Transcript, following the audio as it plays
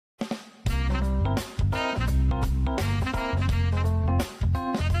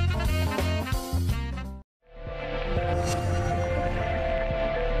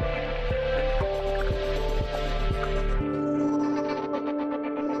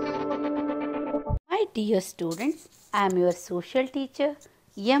dear students, I am your social teacher,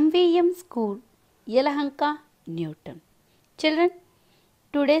 MVM School, Yelahanka, Newton. Children,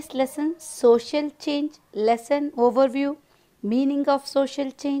 today's lesson, social change, lesson overview, meaning of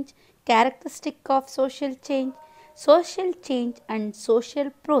social change, characteristic of social change and social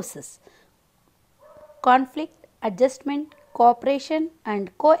process, conflict, adjustment, cooperation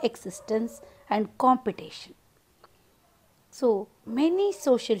and coexistence and competition. So, many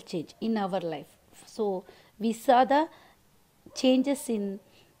social change in our life. So, we saw the changes in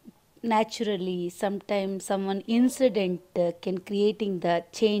naturally, sometimes someone incident can creating the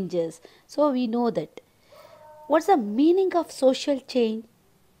changes. So, we know that. What's the meaning of social change?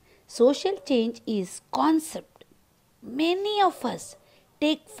 Social change is concept many of us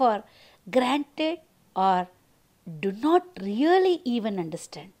take for granted or do not really even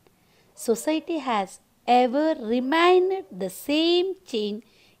understand. Society has ever remained the same, change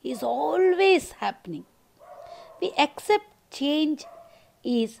is always happening. We accept change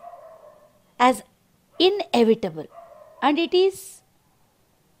is as inevitable and it is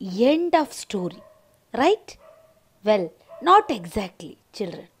end of story, right? Well, not exactly,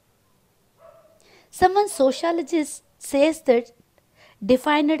 children. Someone sociologist says that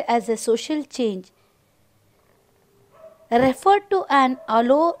defined as a social change referred to an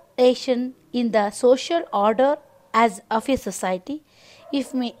alteration in the social order as of a society.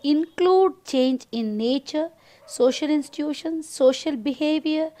 It may include change in nature, social institutions, social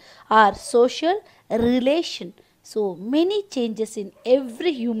behavior or social relation. So many changes in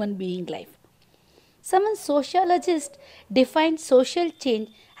every human being life. Some sociologists define social change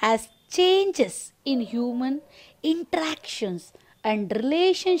as changes in human interactions and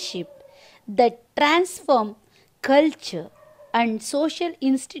relationship that transform culture and social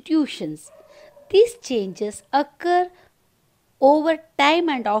institutions. These changes occur over time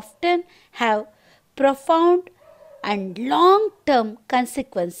and often have profound and long-term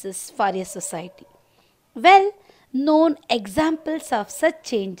consequences for a society. Well known examples of such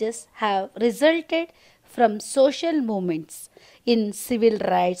changes have resulted from social movements in civil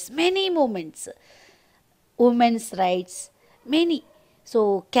rights, many movements, women's rights, many.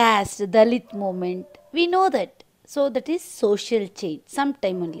 So, caste, Dalit movement, we know that. So, that is social change,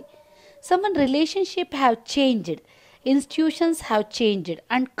 sometime only. Some relationship have changed, institutions have changed,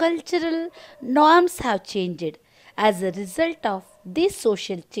 and cultural norms have changed as a result of this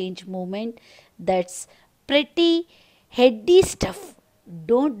social change movement. That's pretty heady stuff,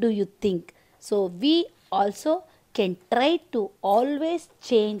 don't do you think? So we also can try to always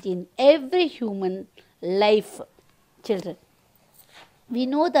change in every human life, children. We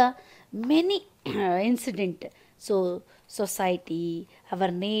know the many incident. So society,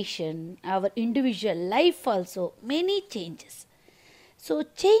 our nation, our individual life also many changes. So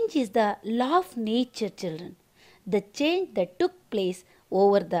change is the law of nature, children. The change that took place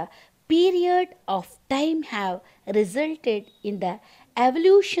over the period of time have resulted in the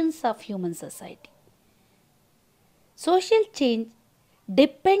evolutions of human society. Social change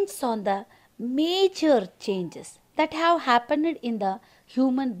depends on the major changes that have happened in the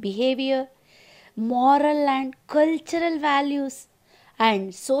human behavior, moral and cultural values,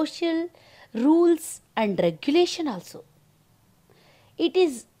 and social rules and regulation also. It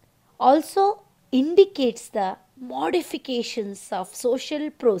is also indicates the modifications of social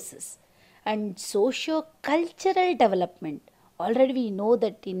process and socio-cultural development. Already we know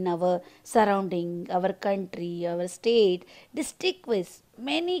that in our surrounding, our country, our state, district wise,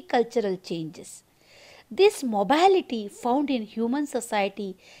 many cultural changes. This mobility found in human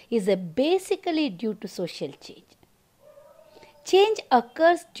society is a basically due to social change. Change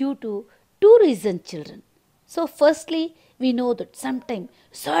occurs due to two reasons, children. So, firstly, we know that sometimes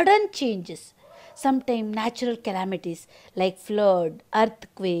sudden changes, sometimes natural calamities like flood,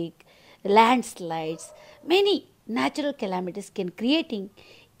 earthquake, landslides, many natural calamities can creating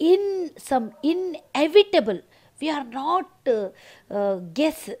in some inevitable. We are not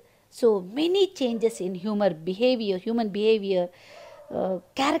guess. So many changes in human behavior,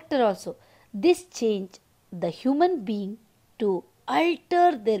 character also. This change the human being to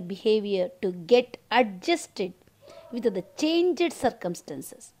alter their behavior to get adjusted with the changed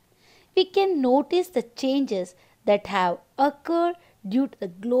circumstances. We can notice the changes that have occurred due to the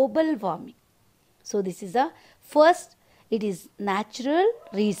global warming. So this is the first, it is natural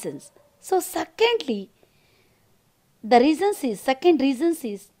reasons. So secondly, second reasons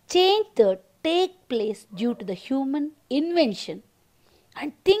is change that take place due to the human invention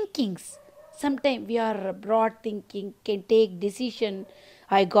and thinkings. Sometimes we are broad thinking, can take decision,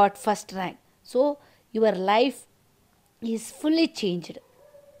 I got first rank. So your life is fully changed.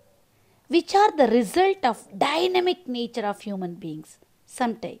 which are the result of dynamic nature of human beings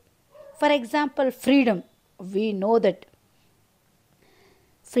sometime. For example, freedom. We know that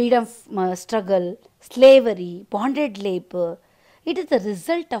freedom struggle, slavery, bonded labor, it is the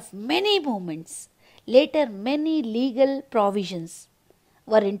result of many movements. Later, many legal provisions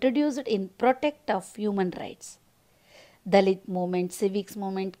were introduced in protect of human rights. Dalit movement, civics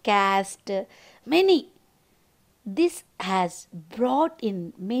movement, caste, many. This has brought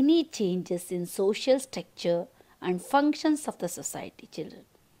in many changes in social structure and functions of the society, children.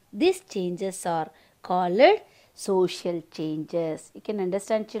 These changes are called social changes. You can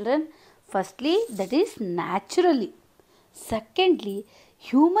understand, children. Firstly, that is naturally. Secondly,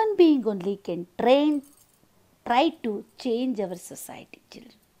 human being only can try to change our society,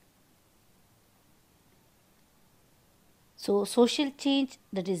 children. So social change,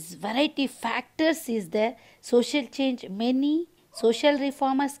 that is variety factors is there. Social change, many social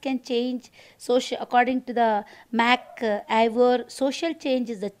reformers can change. Social, according to the Mac Ivor, social change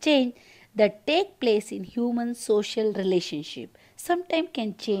is the change that take place in human social relationship. Sometimes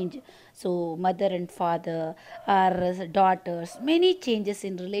can change. So mother and father or daughters, many changes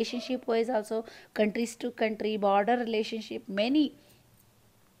in relationship wise also, countries to country, border relationship, many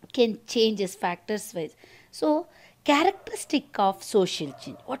can change as factors wise. So characteristic of social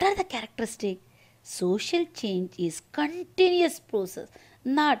change. What are the characteristic? Social change is continuous process,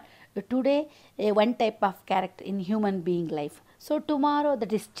 not today one type of character in human being life. So tomorrow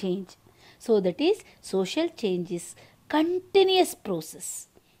that is change. So that is social change is continuous process.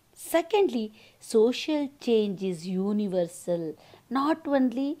 Secondly, social change is universal, not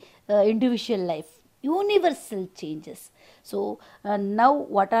only individual life, universal changes. So now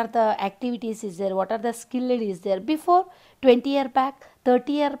what are the activities is there, what are the skill is there before 20 year back,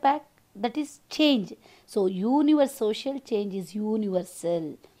 30 year back, that is change. So universal social change is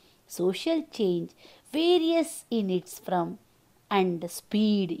universal. Social change varies in its form and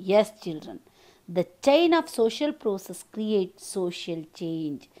speed. Yes, children. The chain of social process creates social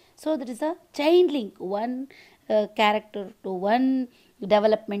change. So there is a chain link, one character to one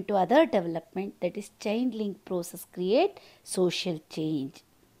development to other development, that is chain link process create social change.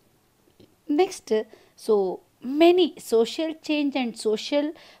 Next, so many social change and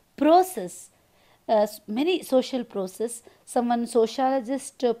social process, many social process. Someone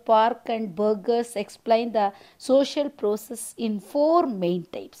sociologist Park and Burgers explain the social process in four main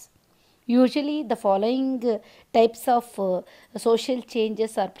types. Usually the following types of social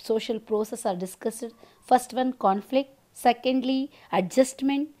changes or social process are discussed. First one, conflict. Secondly,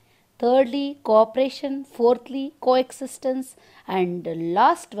 adjustment. Thirdly, cooperation. Fourthly, coexistence. And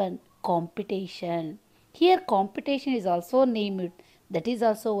last one, competition. Here competition is also named. That is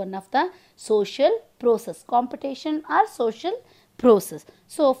also one of the social process. Competition or social process.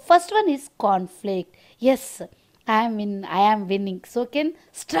 So first one is conflict. Yes, I am winning. So can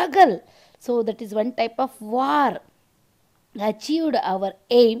struggle. So that is one type of war. Achieved our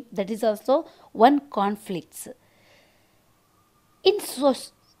aim. That is also one conflicts. In,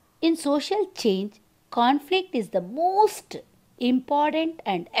 in social change, conflict is the most important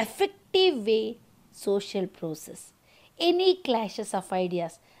and effective way social process. Any clashes of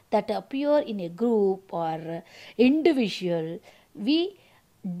ideas that appear in a group or individual, we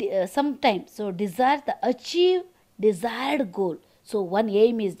sometimes so desire the achieve desired goal. So one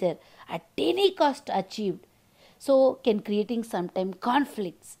aim is there at any cost achieved. So can creating sometimes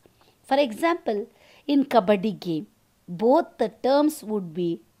conflicts. For example, in kabaddi game, both the terms would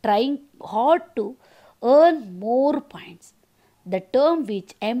be trying hard to earn more points. The term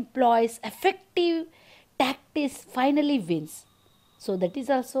which employs effective tactics finally wins. So that is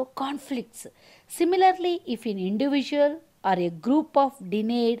also conflicts. Similarly, if an individual or a group of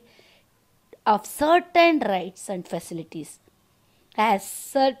denied of certain rights and facilities, as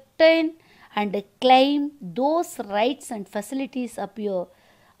certain and claim those rights and facilities appear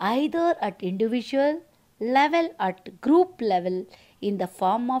either at individual level at group level in the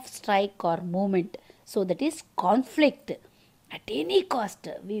form of strike or movement. So that is conflict. At any cost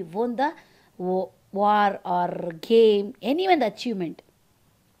we won the war or game, any one the achievement.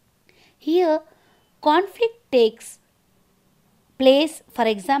 Here conflict takes place, for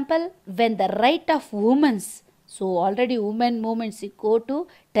example, when the right of women's, so already women movements, you go to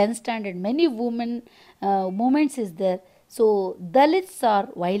 10th standard, many women movements is there. So Dalits are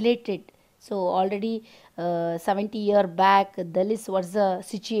violated. So already 70 year back, Dalits was the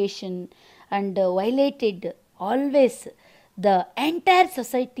situation and violated always. The entire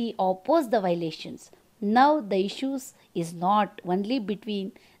society opposed the violations. Now the issues is not only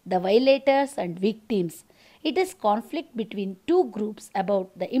between the violators and victims. It is conflict between two groups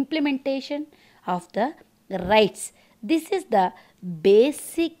about the implementation of the rights. This is the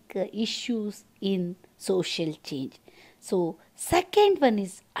basic issues in social change. So, second one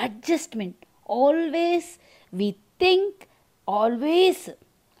is adjustment. Always we think, always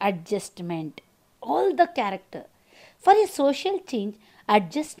adjustment. All the character. For a social change,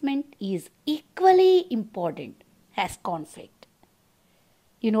 adjustment is equally important as conflict.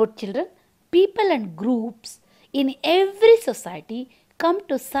 You know, children, people and groups in every society come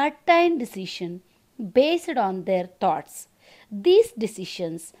to certain decision based on their thoughts. These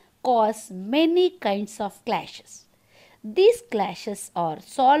decisions cause many kinds of clashes. These clashes are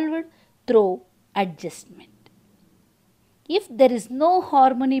solved through adjustment. If there is no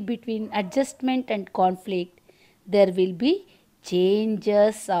harmony between adjustment and conflict, there will be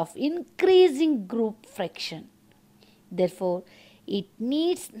changes of increasing group friction. Therefore, it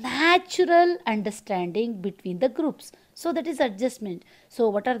needs natural understanding between the groups. So that is adjustment. So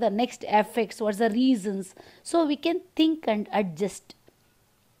what are the next effects? What are the reasons? So we can think and adjust.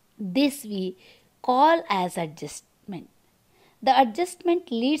 This we call as adjustment. The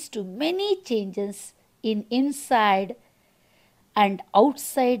adjustment leads to many changes in inside and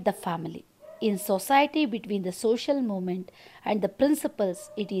outside the family. In society, between the social movement and the principles,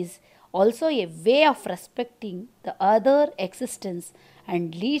 it is also a way of respecting the other existence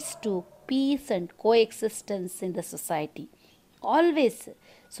and leads to peace and coexistence in the society. Always,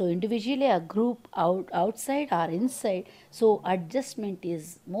 so individually a group outside or inside, so adjustment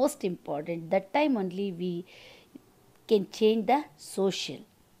is most important. That time only we can change the social,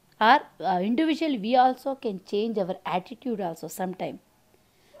 or individually we also can change our attitude also sometime.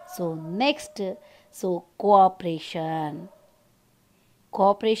 So next, so cooperation.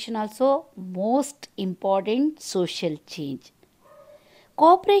 Cooperation also most important social change.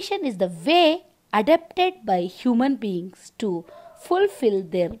 Cooperation is the way adapted by human beings to fulfill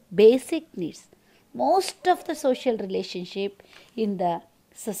their basic needs. Most of the social relationship in the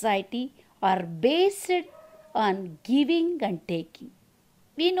society are based on giving and taking.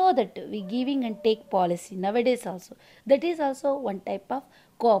 We know that we giving and take policy nowadays also. That is also one type of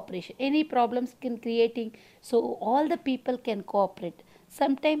cooperation. Any problems can creating, so all the people can cooperate.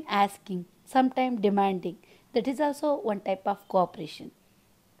 Sometime asking, sometime demanding. That is also one type of cooperation.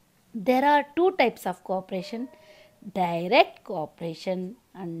 There are two types of cooperation: direct cooperation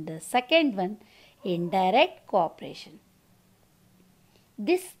and the second one, indirect cooperation.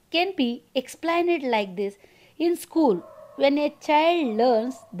 This can be explained like this. In school, when a child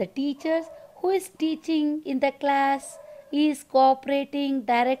learns, the teachers who is teaching in the class is cooperating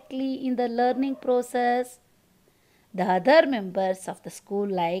directly in the learning process. The other members of the school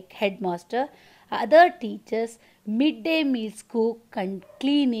like headmaster, other teachers, midday meals cook and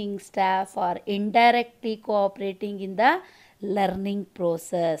cleaning staff are indirectly cooperating in the learning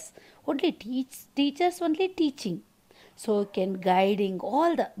process. Only teachers only teaching. So can guiding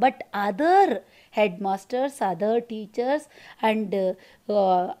all the, but other headmasters, other teachers and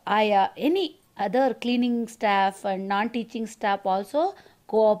any other cleaning staff and non-teaching staff also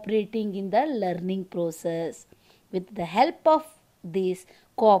cooperating in the learning process. With the help of this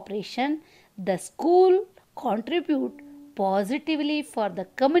cooperation, the school contribute positively for the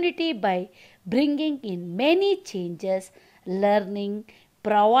community by bringing in many changes, learning,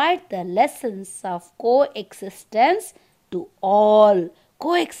 provide the lessons of coexistence to all.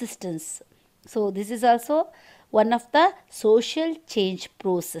 Coexistence. So this is also one of the social change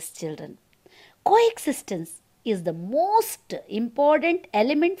process, children. Coexistence is the most important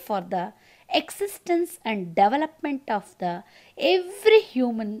element for the existence and development of the every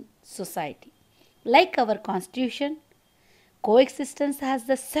human society. Like our constitution, coexistence has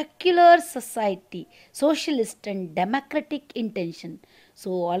the secular society, socialist and democratic intention.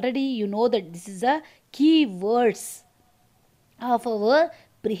 So already you know that this is a key words of our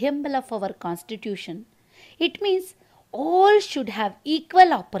preamble of our constitution. It means all should have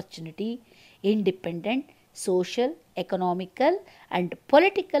equal opportunity, independent, social, economical and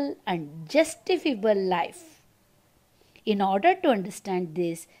political and justifiable life. In order to understand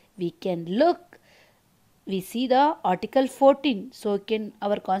this, we can look, we see the article 14. So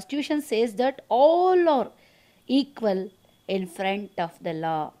our constitution says that all are equal in front of the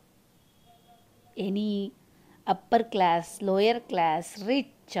law. Any upper class, lower class,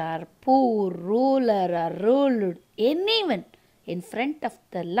 rich or poor, ruler or ruled, anyone in front of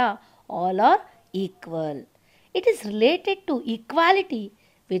the law, all are equal. It is related to equality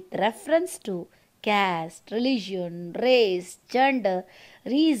with reference to caste, religion, race, gender,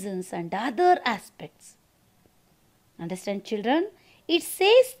 reasons and other aspects. Understand, children? It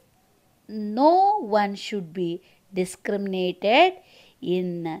says no one should be discriminated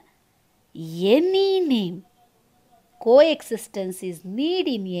in any name. Coexistence is need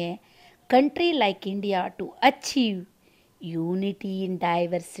in a country like India to achieve unity in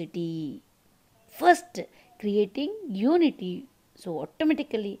diversity. First, creating unity. So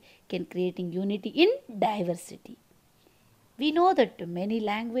automatically can creating unity in diversity. We know that many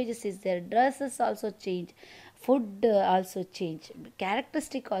languages is there, dresses also change, food also change,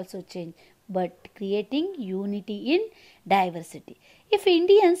 characteristic also change, but creating unity in diversity. If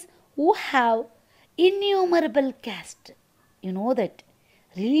Indians who have innumerable caste, you know that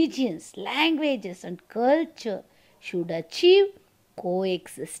religions, languages and culture should achieve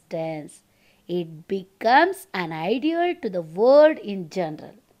coexistence, it becomes an ideal to the world in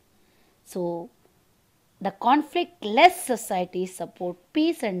general. So the conflict less society support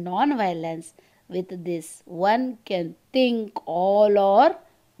peace and non-violence. With this, one can think all are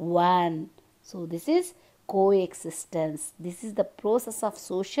one. So this is coexistence. This is the process of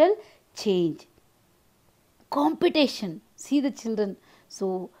social change. Competition. See the children.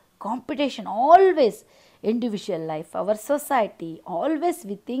 So competition always individual life, our society, always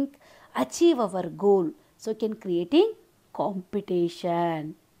we think achieve our goal. So can creating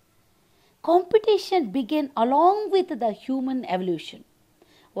competition. Competition began along with the human evolution.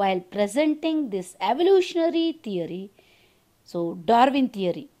 While presenting this evolutionary theory, so Darwin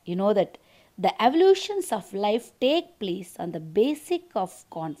theory, you know that the evolutions of life take place on the basic of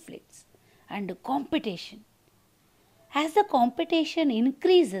conflicts and competition. As the competition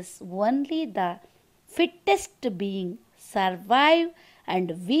increases, only the fittest being survive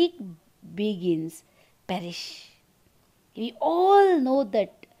and weak begins perish. We all know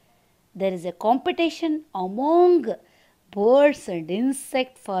that there is a competition among birds and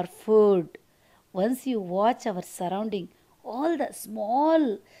insects for food. Once you watch our surrounding, all the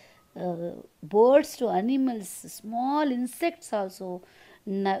small birds to animals, small insects also,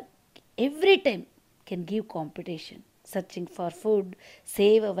 every time can give competition, searching for food,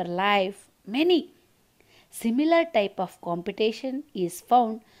 save our life. Many similar type of competition is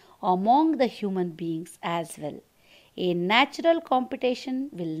found among the human beings as well. A natural competition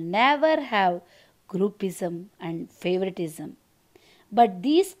will never have groupism and favoritism. But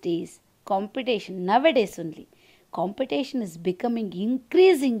these days, competition, nowadays only, competition is becoming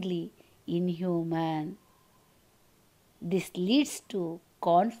increasingly inhuman. This leads to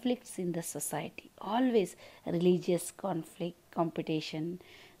conflicts in the society, always religious conflict, competition.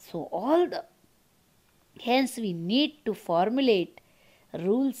 So, all the hence, we need to formulate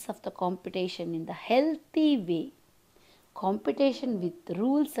rules of the competition in the healthy way. Competition with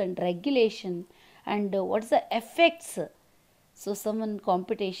rules and regulation, and what's the effects. So someone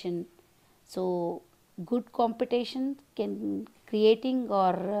competition, so good competition can creating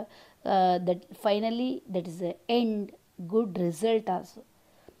or that finally that is the end good result also.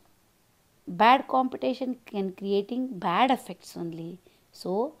 Bad competition can creating bad effects only.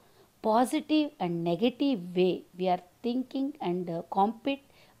 So positive and negative way we are thinking and compete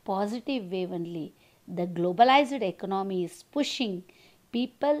positive way only. The globalized economy is pushing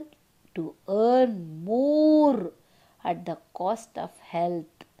people to earn more at the cost of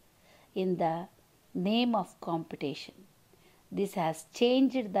health in the name of competition. This has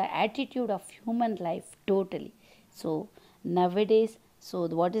changed the attitude of human life totally. So nowadays, so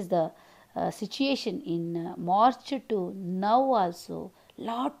what is the situation in March to now also,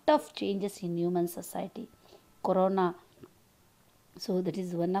 lot of changes in human society. Corona, so that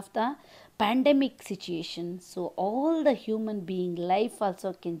is one of the pandemic situation. So all the human being life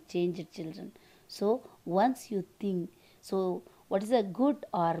also can change children. So once you think, so what is a good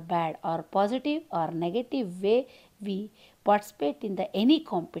or bad or positive or negative way we participate in the any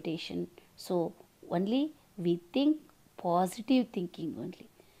competition. So only we think positive thinking only.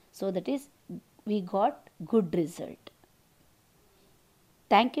 So that is we got good result.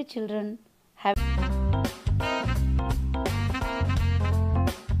 Thank you children. Have